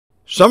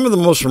Some of the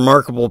most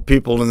remarkable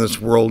people in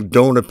this world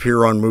don't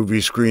appear on movie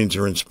screens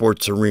or in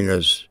sports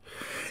arenas.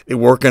 They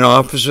work in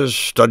offices,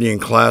 study in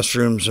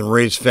classrooms, and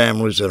raise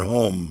families at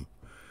home.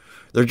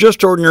 They're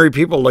just ordinary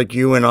people like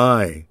you and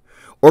I.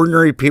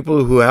 Ordinary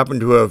people who happen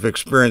to have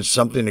experienced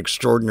something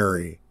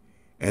extraordinary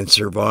and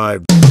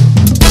survived.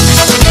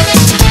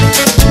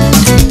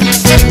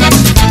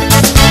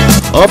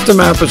 Off the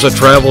Map is a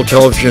travel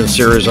television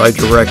series I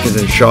directed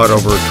and shot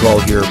over a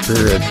 12-year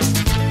period.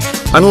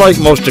 Unlike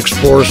most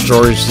explorer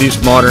stories,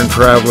 these modern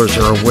travelers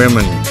are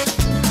women.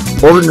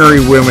 Ordinary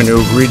women who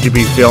agreed to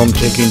be filmed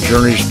taking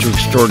journeys to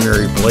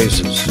extraordinary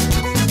places.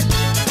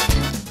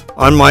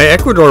 On my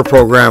Ecuador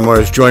program, I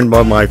was joined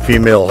by my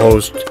female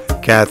host,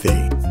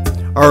 Kathy.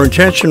 Our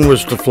intention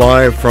was to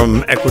fly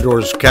from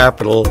Ecuador's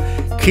capital,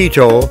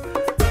 Quito,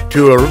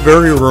 to a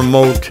very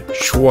remote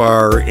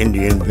Shuar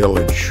Indian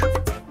village.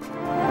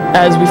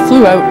 As we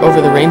flew out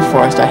over the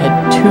rainforest, I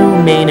had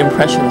two main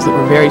impressions that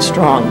were very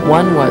strong.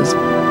 One was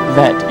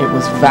that it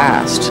was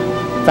vast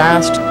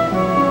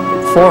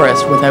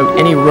forest without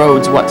any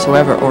roads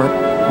whatsoever, or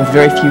with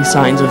very few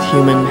signs of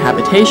human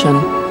habitation,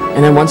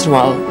 and then once in a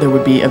while there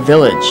would be a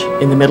village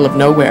in the middle of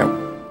nowhere.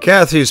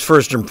 Kathy's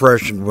first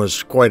impression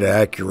was quite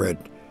accurate.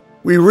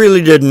 We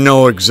really didn't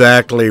know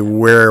exactly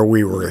where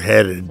we were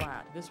headed.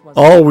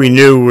 All we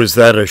knew was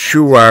that a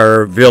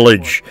Shuar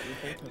village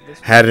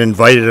had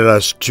invited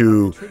us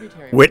to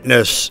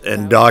witness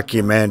and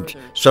document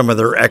some of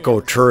their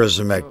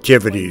ecotourism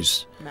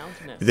activities.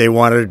 They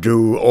wanted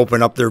to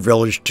open up their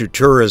village to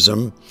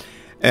tourism,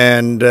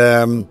 and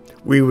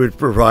we would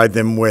provide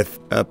them with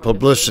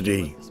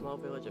publicity.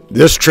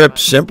 This trip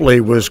simply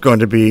was going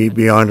to be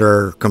beyond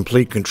our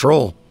complete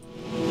control.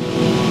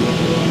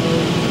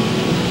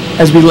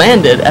 As we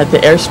landed at the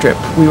airstrip,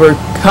 we were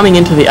coming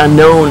into the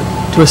unknown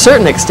to a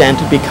certain extent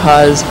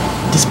because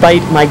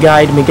despite my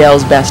guide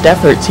Miguel's best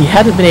efforts, he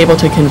hadn't been able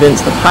to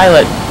convince the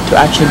pilot to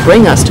actually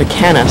bring us to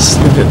Canas,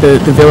 the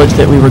village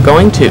that we were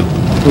going to.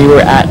 We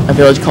were at a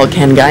village called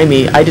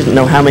Cangaimi. I didn't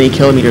know how many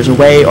kilometers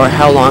away or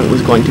how long it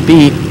was going to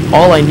be.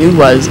 All I knew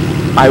was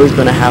I was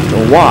going to have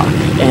to walk,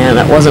 and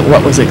that wasn't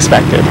what was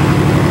expected.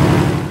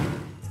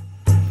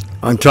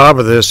 On top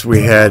of this,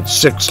 we had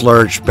 6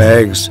 large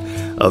bags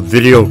of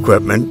video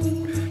equipment.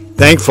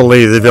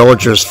 Thankfully, the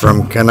villagers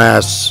from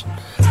Canas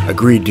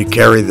agreed to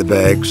carry the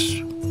bags.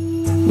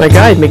 My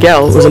guide,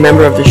 Miguel, was a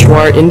member of the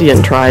Shuar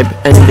Indian tribe,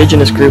 an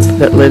indigenous group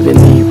that live in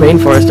the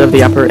rainforest of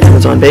the upper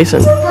Amazon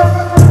basin.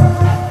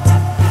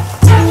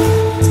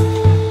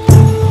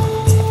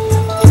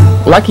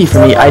 Lucky for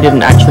me, I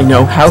didn't actually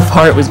know how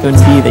far it was going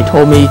to be. They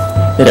told me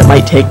that it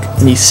might take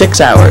me 6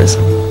 hours,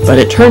 but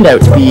it turned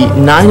out to be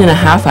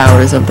 9.5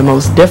 hours of the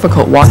most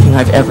difficult walking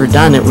I've ever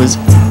done. It was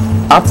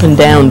up and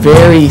down,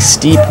 very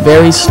steep,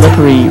 very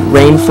slippery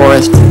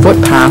rainforest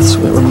footpaths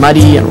that were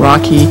muddy and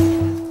rocky.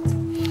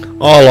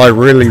 All I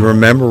really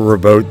remember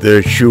about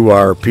the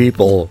Shuar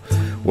people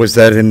was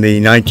that in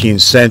the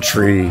 19th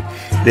century,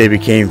 they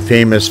became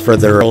famous for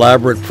their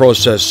elaborate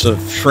process of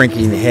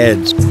shrinking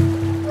heads.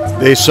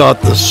 They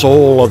sought the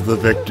soul of the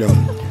victim,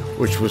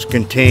 which was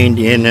contained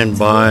in and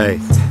by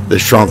the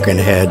shrunken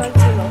head.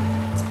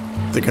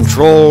 The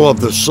control of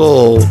the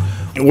soul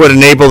would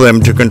enable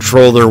them to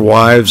control their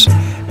wives'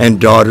 and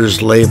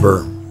daughters'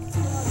 labor.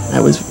 I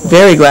was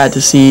very glad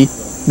to see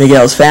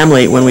Miguel's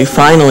family when we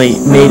finally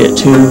made it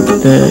to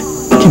the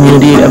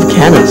community of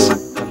Canas.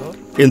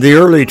 In the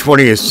early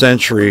 20th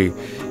century,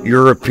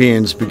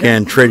 Europeans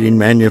began trading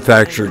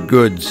manufactured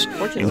goods,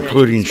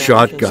 including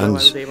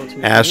shotguns,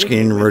 asking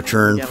in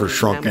return for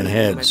shrunken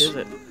heads.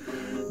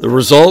 The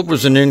result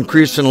was an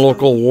increase in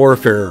local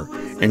warfare,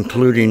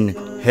 including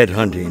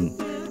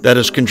headhunting, that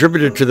has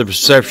contributed to the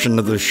perception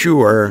of the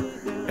Shuar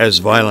as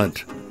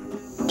violent.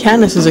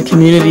 Canas is a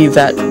community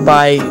that,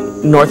 by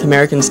North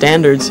American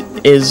standards,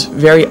 is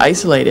very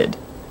isolated.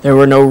 There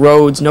were no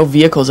roads, no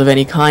vehicles of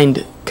any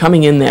kind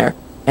coming in there,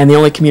 and the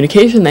only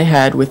communication they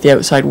had with the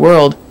outside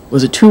world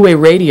was a two-way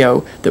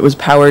radio that was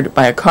powered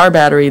by a car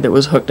battery that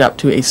was hooked up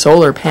to a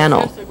solar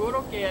panel.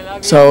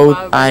 So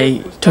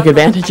I took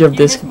advantage of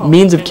this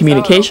means of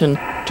communication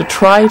to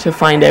try to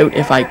find out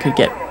if I could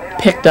get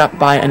picked up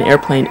by an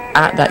airplane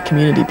at that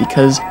community,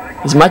 because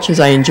as much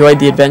as I enjoyed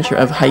the adventure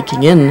of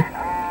hiking in,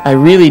 I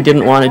really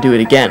didn't want to do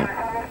it again.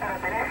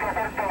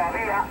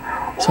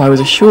 So I was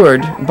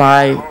assured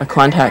by a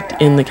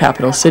contact in the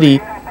capital city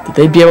that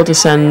they'd be able to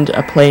send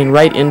a plane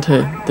right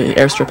into the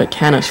airstrip at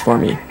Canas for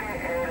me.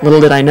 Little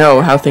did I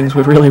know how things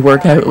would really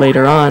work out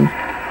later on.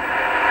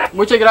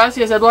 Muchas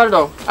gracias,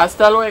 Eduardo.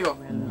 Hasta luego.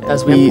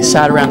 As we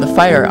sat around the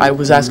fire, I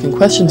was asking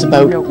questions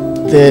about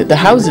the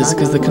houses,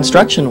 because the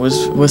construction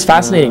was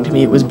fascinating to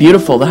me. It was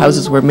beautiful. The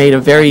houses were made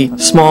of very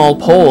small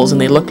poles,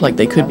 and they looked like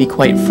they could be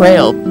quite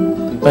frail.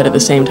 But at the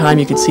same time,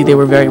 you could see they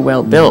were very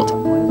well built.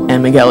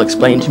 And Miguel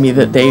explained to me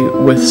that they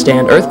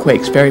withstand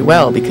earthquakes very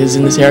well, because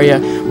in this area,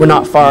 we're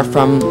not far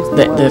from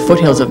the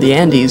foothills of the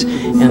Andes,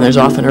 and there's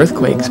often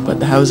earthquakes, but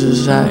the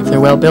houses, if they're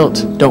well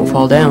built, don't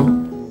fall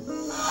down.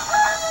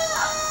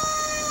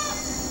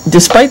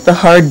 despite the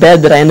hard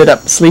bed that I ended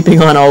up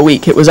sleeping on all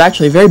week, it was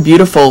actually very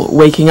beautiful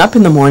waking up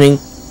in the morning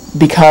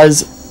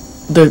because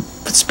the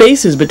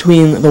spaces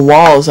between the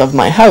walls of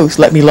my house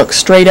let me look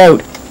straight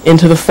out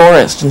into the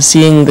forest and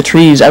seeing the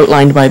trees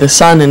outlined by the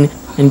sun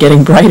and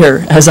getting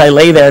brighter as I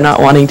lay there not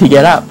wanting to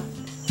get up.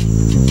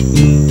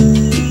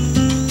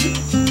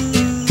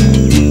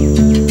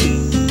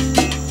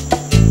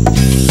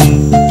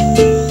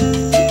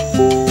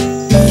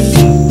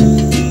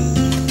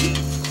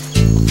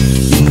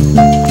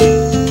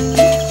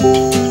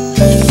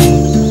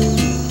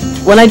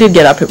 When I did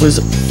get up, it was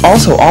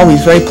also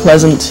always very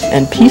pleasant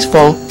and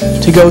peaceful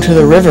to go to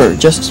the river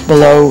just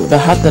below the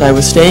hut that I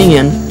was staying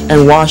in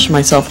and wash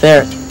myself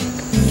there.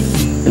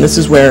 And this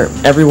is where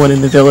everyone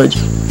in the village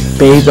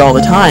bathed all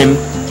the time.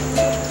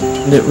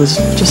 And it was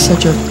just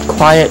such a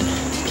quiet,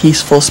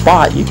 peaceful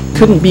spot. You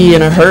couldn't be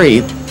in a hurry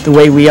the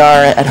way we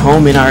are at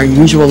home in our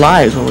usual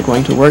lives when we're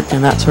going to work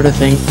and that sort of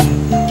thing.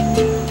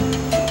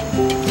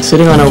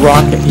 Sitting on a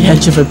rock at the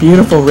edge of a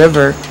beautiful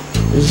river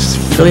is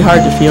really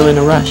hard to feel in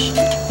a rush.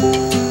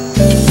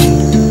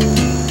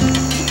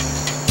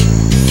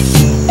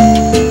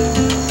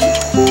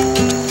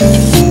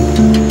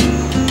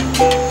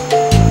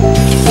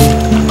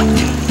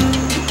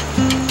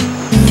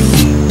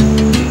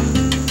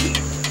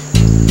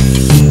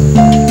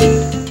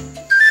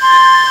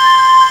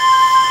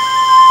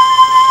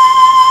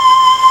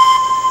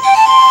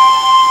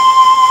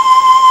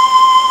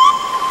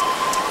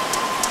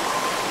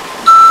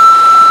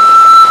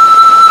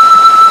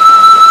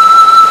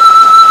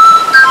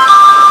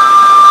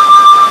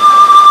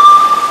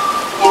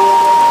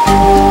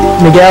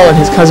 Miguel and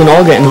his cousin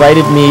Olga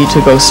invited me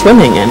to go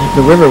swimming, and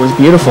the river was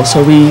beautiful,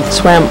 so we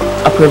swam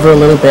upriver a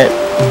little bit,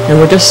 and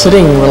we're just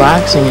sitting,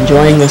 relaxing,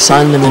 enjoying the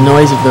sun and the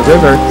noise of the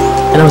river,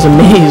 and I was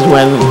amazed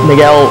when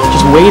Miguel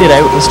just waded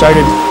out and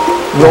started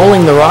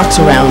rolling the rocks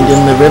around in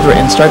the river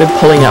and started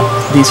pulling up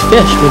these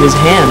fish with his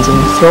hands and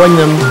throwing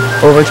them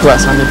over to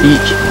us on the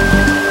beach.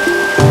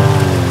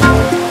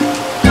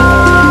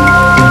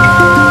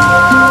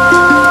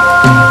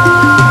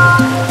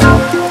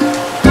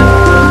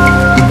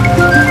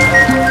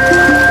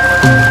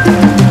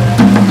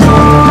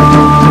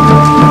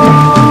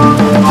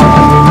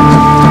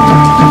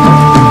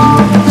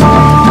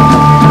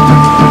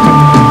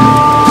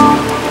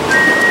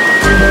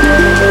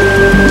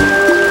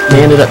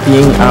 Ended up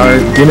being our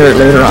dinner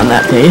later on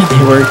that day.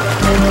 They were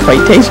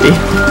quite tasty.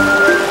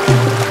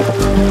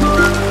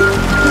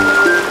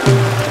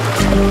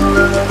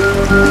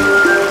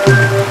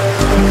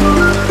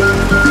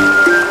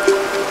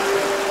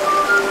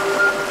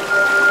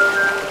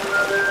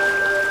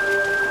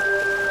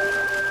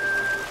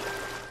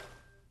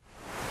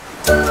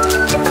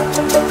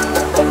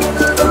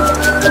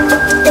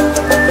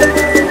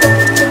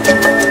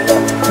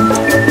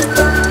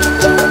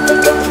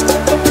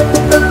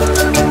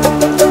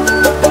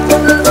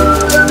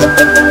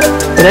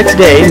 The next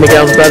day,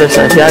 Miguel's brother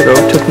Santiago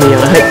took me on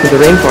a hike through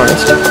the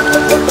rainforest.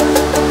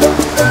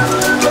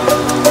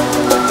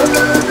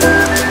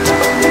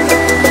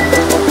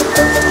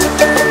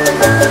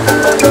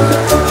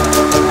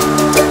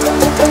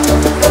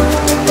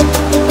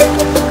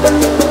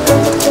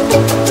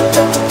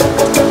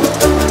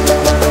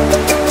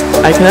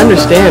 I can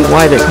understand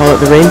why they call it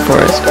the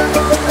rainforest.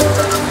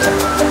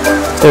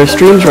 There are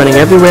streams running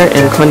everywhere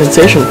and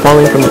condensation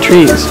falling from the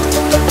trees.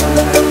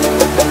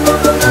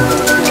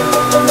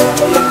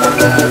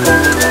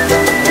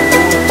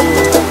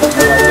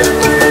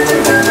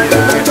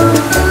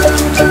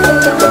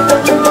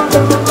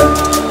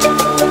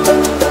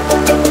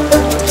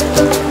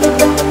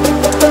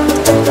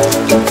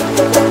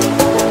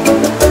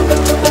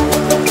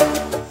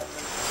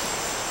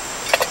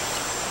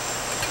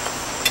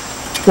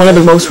 One of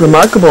the most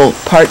remarkable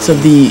parts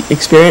of the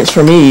experience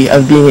for me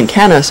of being in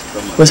Canis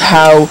was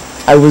how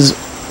I was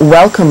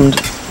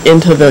welcomed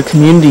into the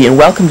community and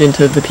welcomed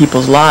into the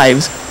people's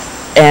lives,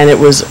 and it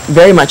was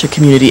very much a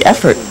community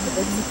effort.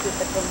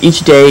 Each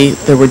day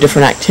there were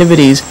different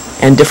activities,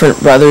 and different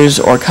brothers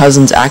or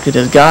cousins acted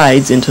as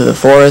guides into the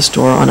forest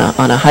or on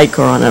a hike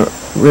or on a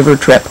river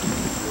trip.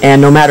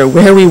 And no matter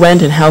where we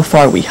went and how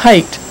far we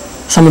hiked,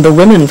 some of the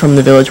women from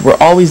the village were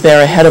always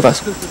there ahead of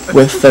us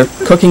with their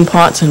cooking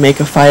pots and make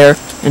a fire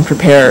and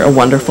prepare a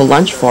wonderful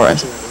lunch for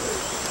us.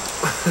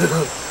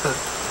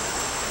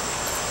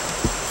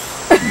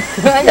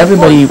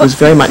 Everybody was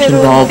very much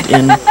involved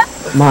in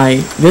my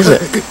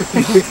visit.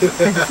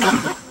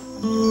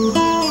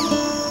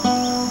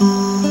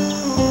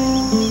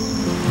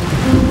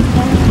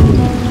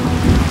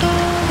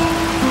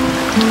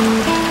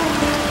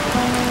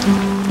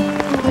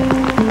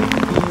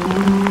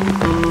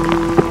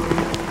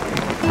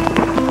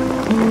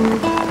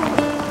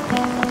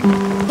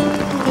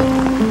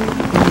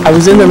 I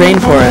was in the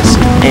rainforest,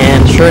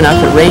 and sure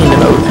enough it rained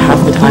about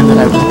half the time that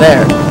I was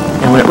there.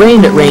 And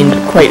when it rained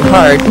quite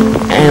hard,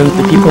 and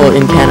the people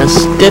in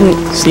Canis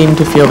didn't seem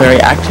to feel very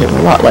active,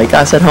 a lot like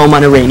us at home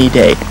on a rainy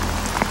day.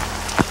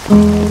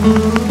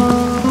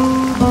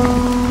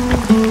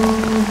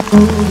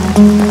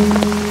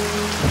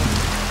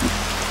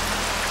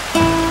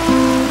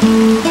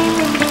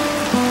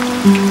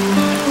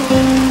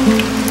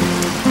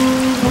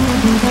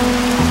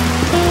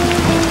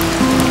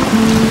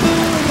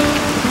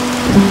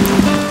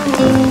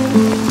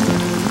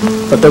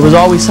 but there was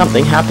always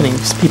something happening,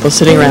 people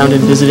sitting around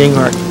and visiting,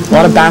 or a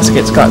lot of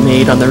baskets got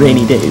made on the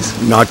rainy days.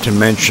 Not to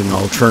mention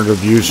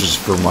alternative uses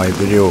for my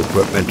video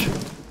equipment.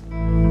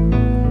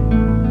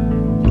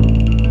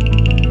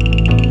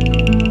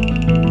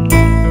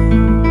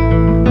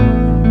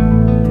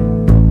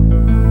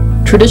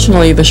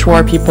 Traditionally, the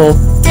Shuar people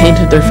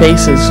painted their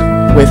faces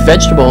with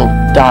vegetable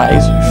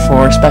dyes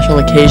for special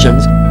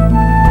occasions.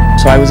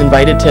 So I was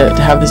invited to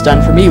have this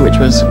done for me, which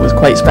was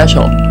quite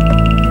special.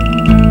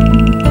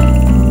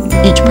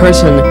 Each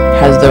person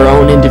has their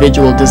own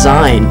individual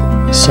design,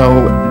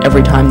 so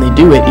every time they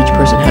do it, each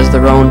person has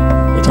their own,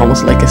 it's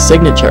almost like a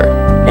signature.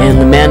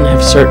 And the men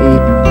have certain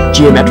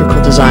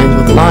geometrical designs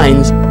with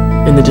lines,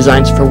 and the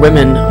designs for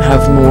women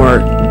have more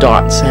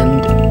dots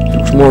and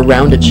more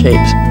rounded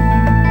shapes.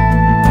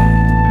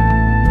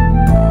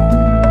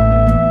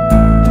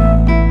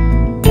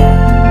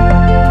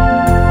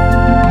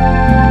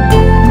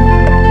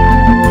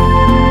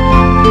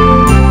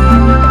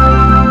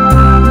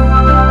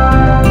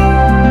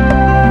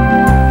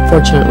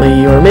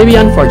 Fortunately, or maybe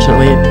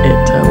unfortunately,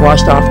 it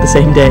washed off the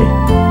same day.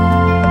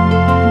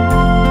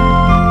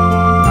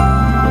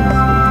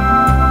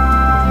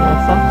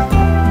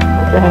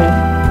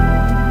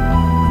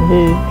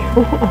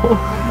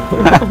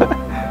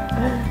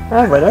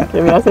 Ah, bueno,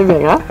 que me hace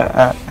bien,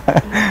 ¿ah?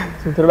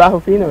 Es un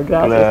trabajo fino,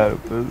 gracias. Claro,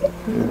 pues,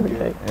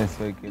 Okay.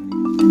 eso hay que...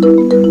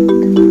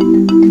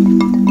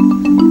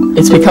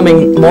 It's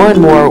becoming more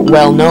and more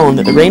well known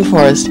that the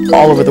rainforest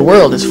all over the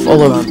world is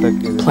full of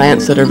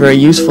plants that are very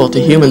useful to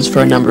humans for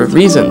a number of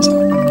reasons.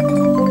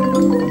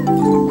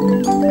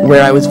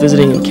 Where I was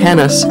visiting in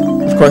Canis,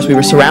 of course, we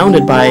were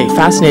surrounded by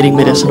fascinating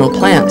medicinal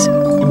plants,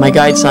 and my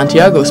guide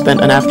Santiago spent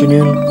an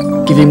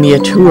afternoon giving me a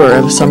tour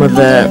of some of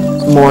the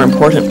more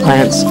important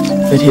plants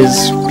that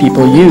his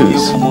people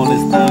use. Como le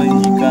estaba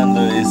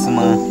indicando, es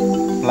una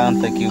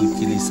planta que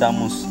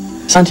utilizamos.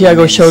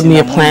 Santiago showed me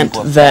a plant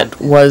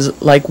that was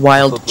like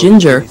wild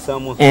ginger,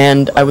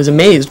 and I was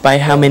amazed by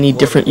how many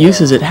different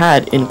uses it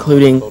had,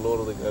 including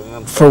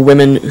for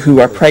women who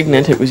are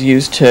pregnant. It was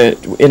used to,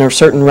 in a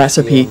certain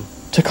recipe,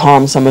 to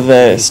calm some of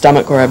the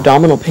stomach or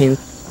abdominal pain.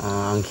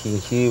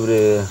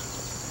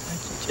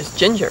 Just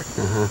ginger.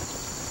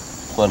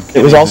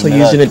 It was also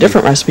used in a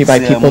different recipe by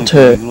people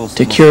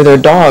to cure their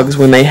dogs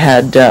when they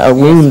had a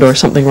wound or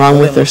something wrong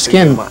with their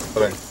skin.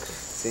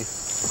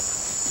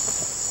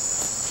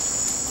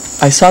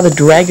 I saw the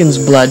dragon's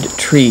blood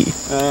tree.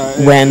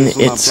 When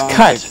it's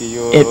cut,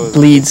 it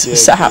bleeds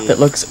sap that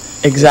looks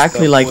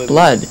exactly like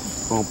blood.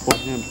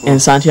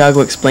 And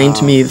Santiago explained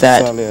to me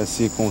that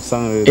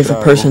if a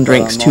person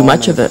drinks too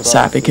much of that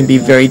sap, it can be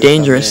very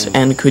dangerous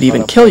and could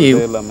even kill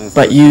you,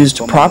 but used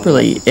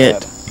properly,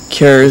 it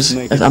cures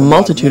a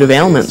multitude of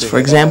ailments. For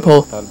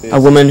example, a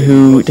woman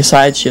who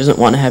decides she doesn't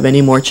want to have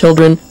any more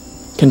children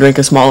can drink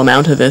a small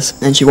amount of this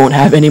and she won't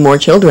have any more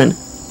children.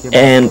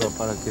 And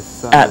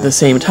at the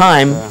same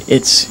time,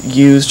 it's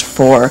used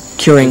for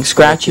curing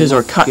scratches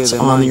or cuts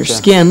on your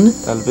skin.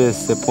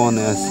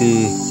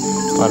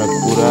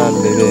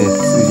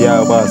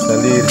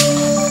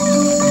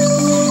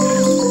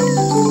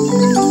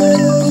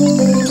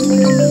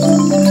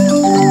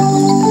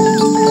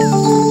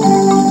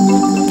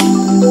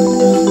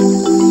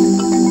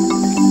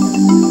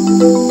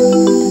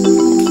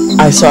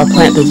 I saw a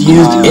plant that's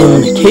used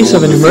in case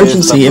of an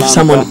emergency if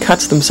someone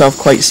cuts themselves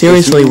quite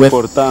seriously with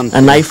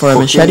a knife or a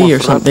machete or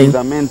something,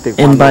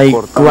 and by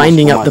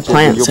grinding up the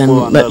plants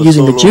and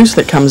using the juice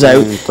that comes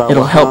out,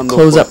 it'll help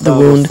close up the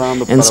wound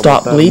and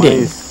stop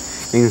bleeding.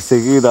 And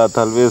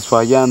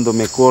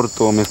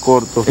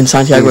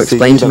Santiago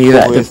explained to me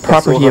that the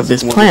property of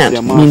this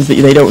plant means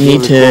that they don't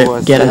need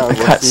to get a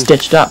cut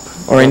stitched up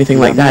or anything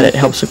like that. It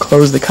helps to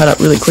close the cut up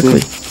really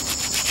quickly.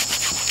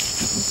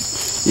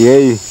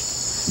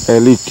 Es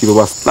líquido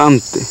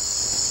bastante,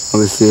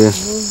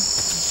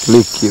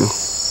 líquido,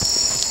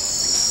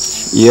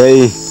 y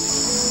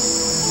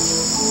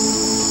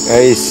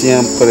ahí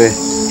siempre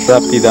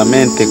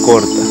rápidamente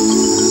corta.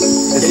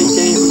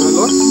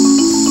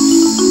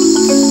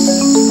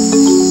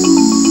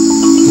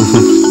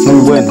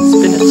 Muy bueno.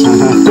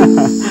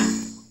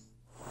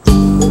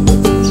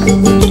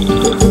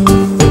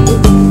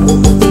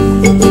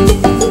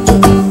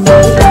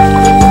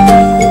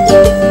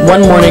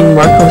 One morning,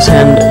 Marcos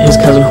and his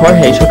cousin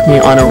Jorge took me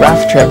on a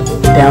raft trip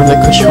down the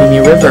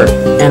Cushwini River,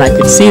 and I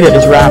could see that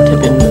his raft had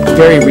been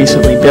very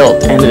recently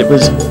built, and it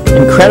was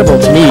incredible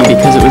to me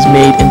because it was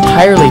made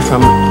entirely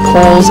from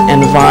poles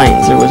and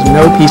vines. There was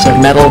no piece of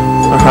metal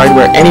or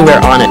hardware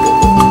anywhere on it.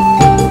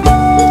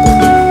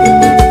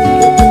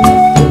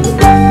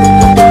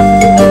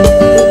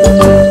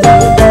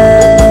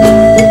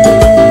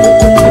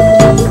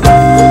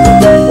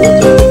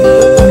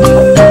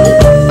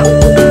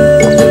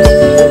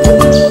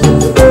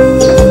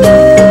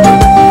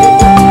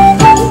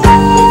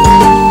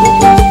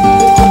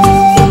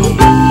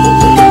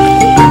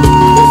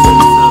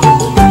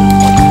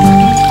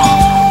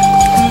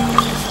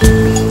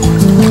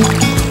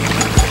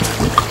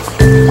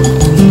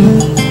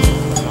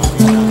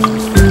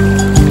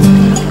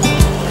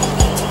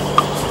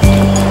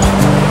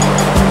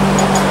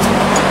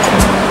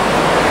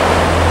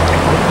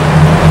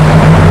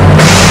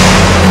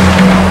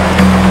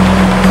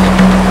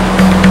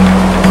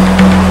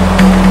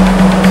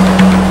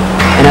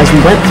 as we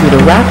went through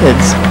the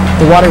rapids,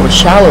 the water was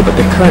shallow, but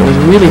the current was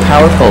really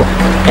powerful,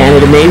 and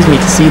it amazed me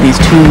to see these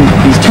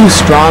two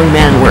strong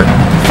men were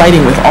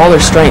fighting with all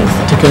their strength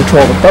to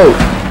control the boat.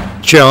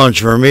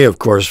 Challenge for me, of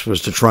course, was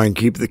to try and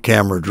keep the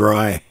camera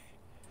dry.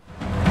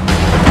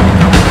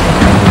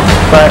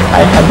 But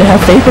I had to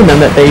have faith in them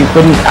that they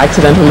wouldn't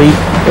accidentally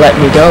let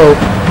me go.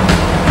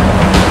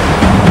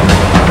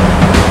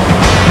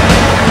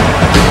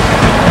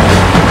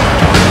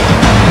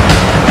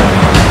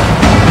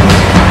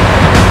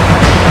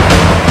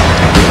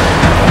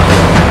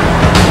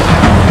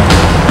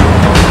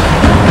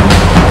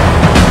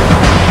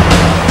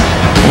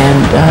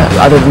 And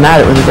other than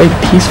that, it was a very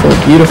peaceful,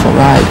 beautiful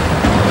ride.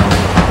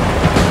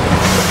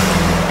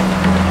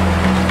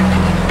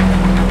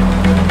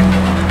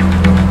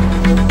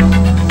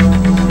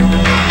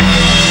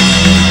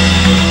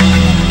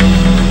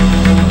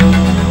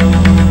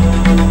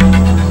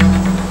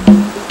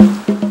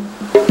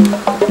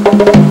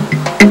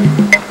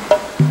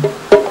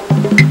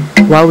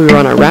 While we were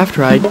on our raft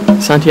ride,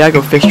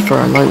 Santiago fished for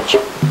our lunch.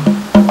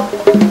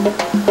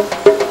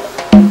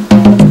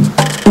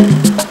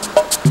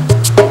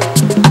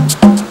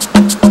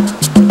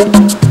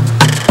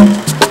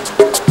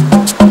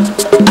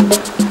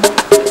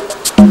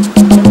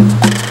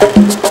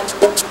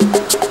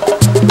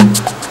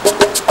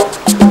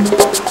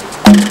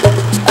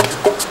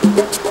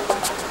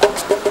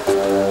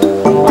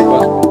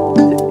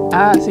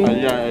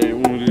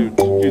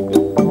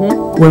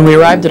 When we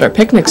arrived at our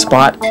picnic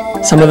spot,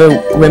 some of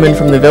the women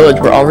from the village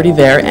were already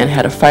there and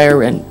had a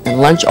fire and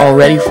lunch all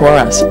ready for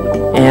us.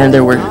 And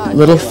there were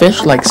little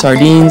fish like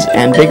sardines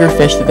and bigger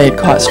fish that they had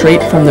caught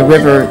straight from the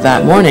river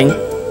that morning.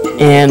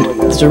 And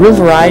there's a real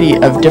variety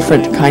of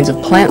different kinds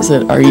of plants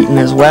that are eaten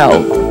as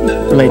well,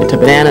 related to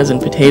bananas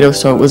and potatoes,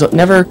 so it was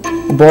never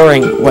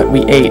boring what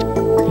we ate,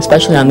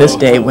 especially on this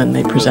day when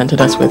they presented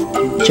us with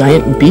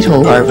giant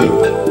beetle larvae.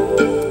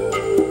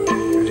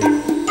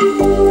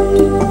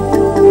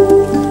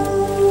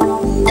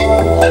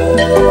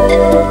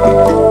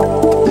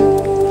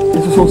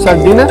 ¿Son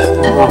sardinas?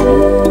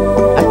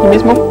 Aquí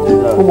mismo.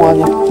 ¿Cómo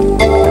habla?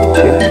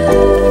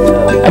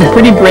 I'm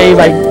pretty brave.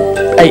 I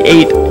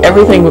ate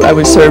everything I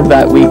was served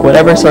that week,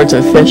 whatever sorts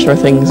of fish or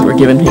things were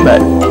given me,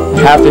 but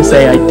I have to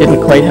say I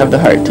didn't quite have the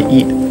heart to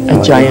eat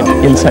a giant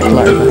insect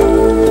larva.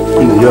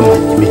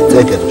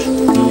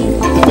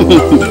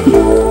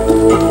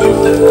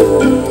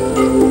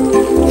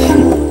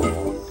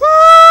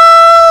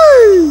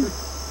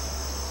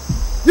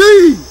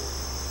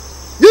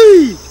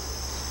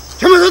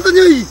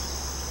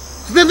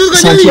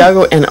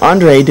 Santiago and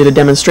Andre did a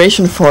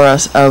demonstration for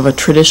us of a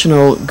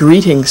traditional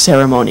greeting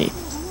ceremony.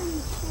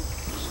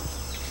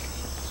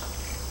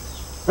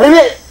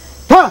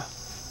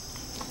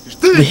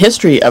 The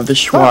history of the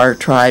Shuar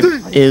tribe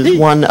is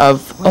one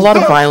of a lot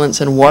of violence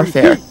and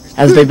warfare.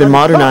 As they've been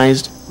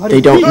modernized, they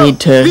don't need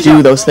to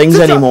do those things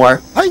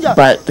anymore,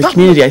 but the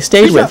community I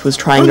stayed with was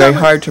trying very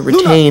hard to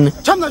retain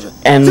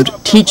and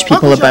teach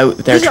people about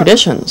their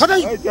traditions. So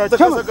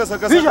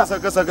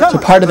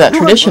part of that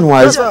tradition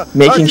was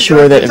making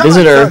sure that a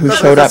visitor who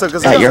showed up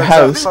at your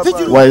house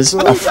was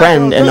a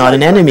friend and not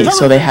an enemy,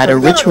 so they had a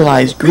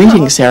ritualized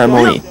greeting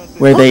ceremony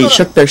where they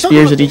shook their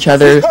spears at each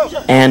other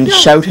and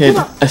shouted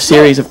a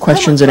series of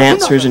questions and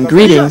answers and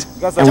greetings,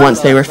 and once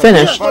they were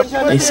finished,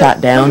 they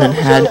sat down and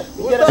had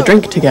a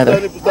drink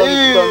together.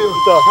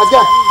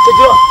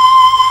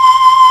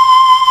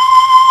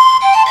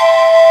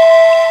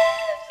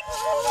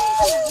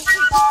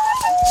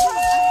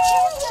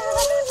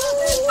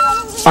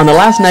 On the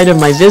last night of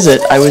my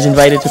visit, I was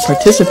invited to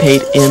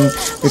participate in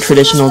the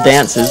traditional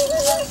dances.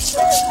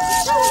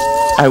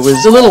 I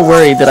was a little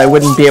worried that I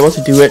wouldn't be able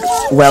to do it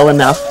well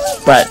enough,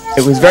 but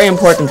it was very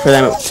important for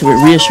them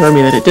to reassure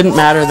me that it didn't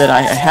matter, that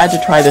I had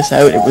to try this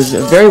out. It was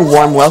a very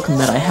warm welcome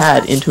that I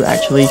had into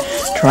actually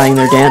trying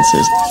their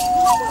dances.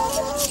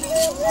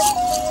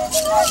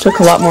 It took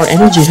a lot more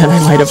energy than I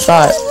might have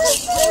thought.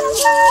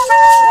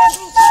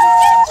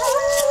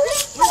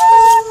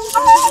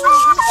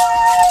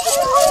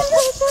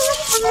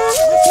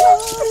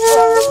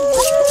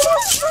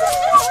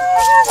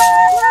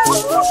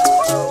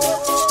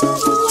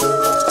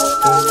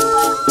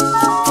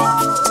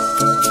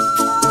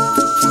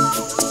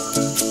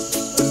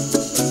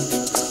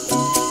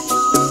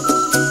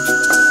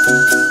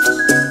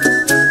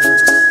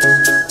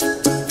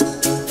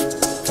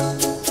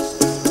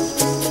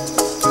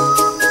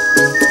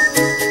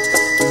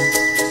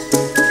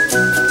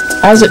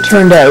 As it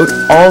turned out,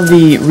 all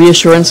the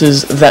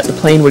reassurances that the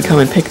plane would come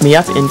and pick me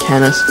up in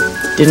Canis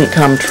didn't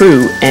come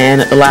true,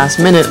 and at the last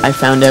minute I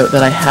found out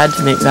that I had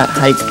to make that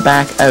hike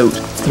back out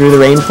through the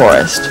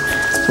rainforest.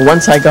 So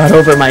once I got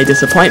over my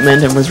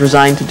disappointment and was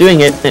resigned to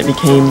doing it, it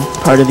became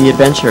part of the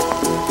adventure.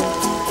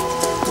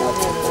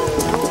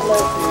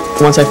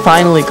 Once I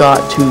finally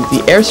got to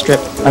the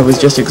airstrip, I was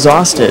just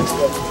exhausted,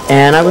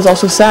 and I was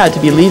also sad to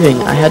be leaving.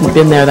 I hadn't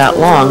been there that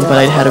long, but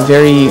I'd had a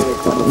very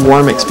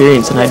warm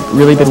experience, and I'd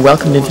really been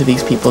welcomed into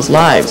these people's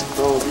lives.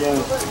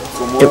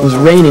 It was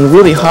raining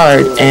really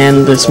hard,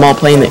 and the small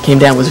plane that came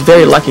down was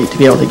very lucky to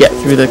be able to get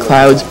through the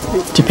clouds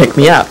to pick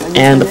me up,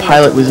 and the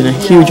pilot was in a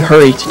huge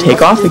hurry to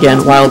take off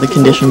again while the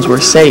conditions were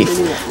safe.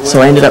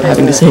 So I ended up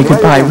having to say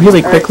goodbye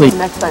really quickly.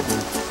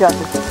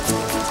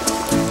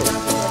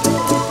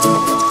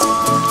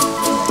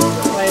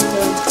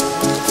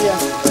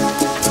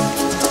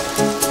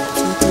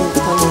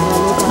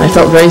 I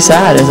felt very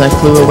sad as I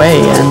flew away,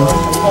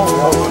 and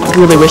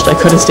really wished I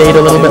could have stayed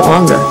a little bit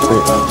longer.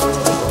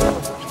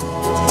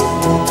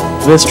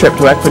 This trip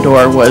to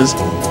Ecuador was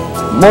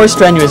more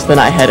strenuous than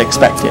I had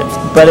expected,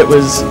 but it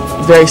was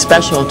very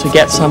special to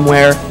get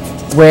somewhere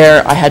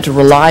where I had to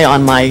rely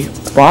on my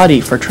body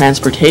for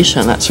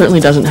transportation. That certainly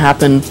doesn't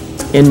happen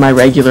in my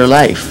regular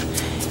life.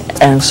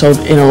 And so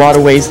in a lot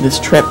of ways this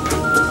trip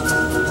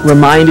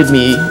reminded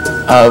me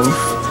of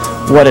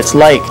what it's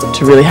like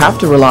to really have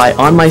to rely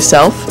on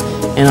myself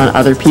and on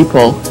other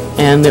people,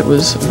 and it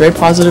was a very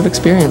positive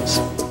experience.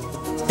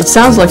 It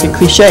sounds like a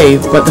cliche,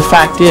 but the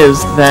fact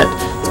is that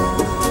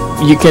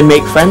you can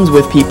make friends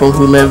with people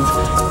who live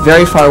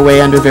very far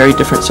away under very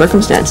different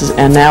circumstances,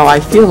 and now I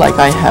feel like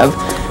I have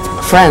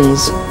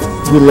friends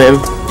who live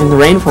in the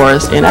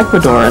rainforest in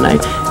Ecuador, and I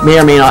may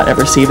or may not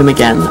ever see them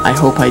again. I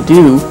hope I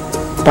do,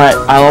 but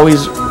I'll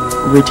always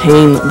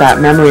retain that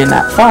memory and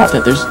that thought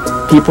that there's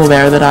people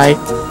there that I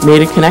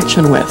made a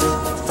connection with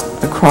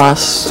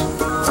across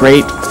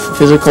great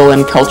physical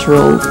and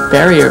cultural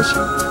barriers.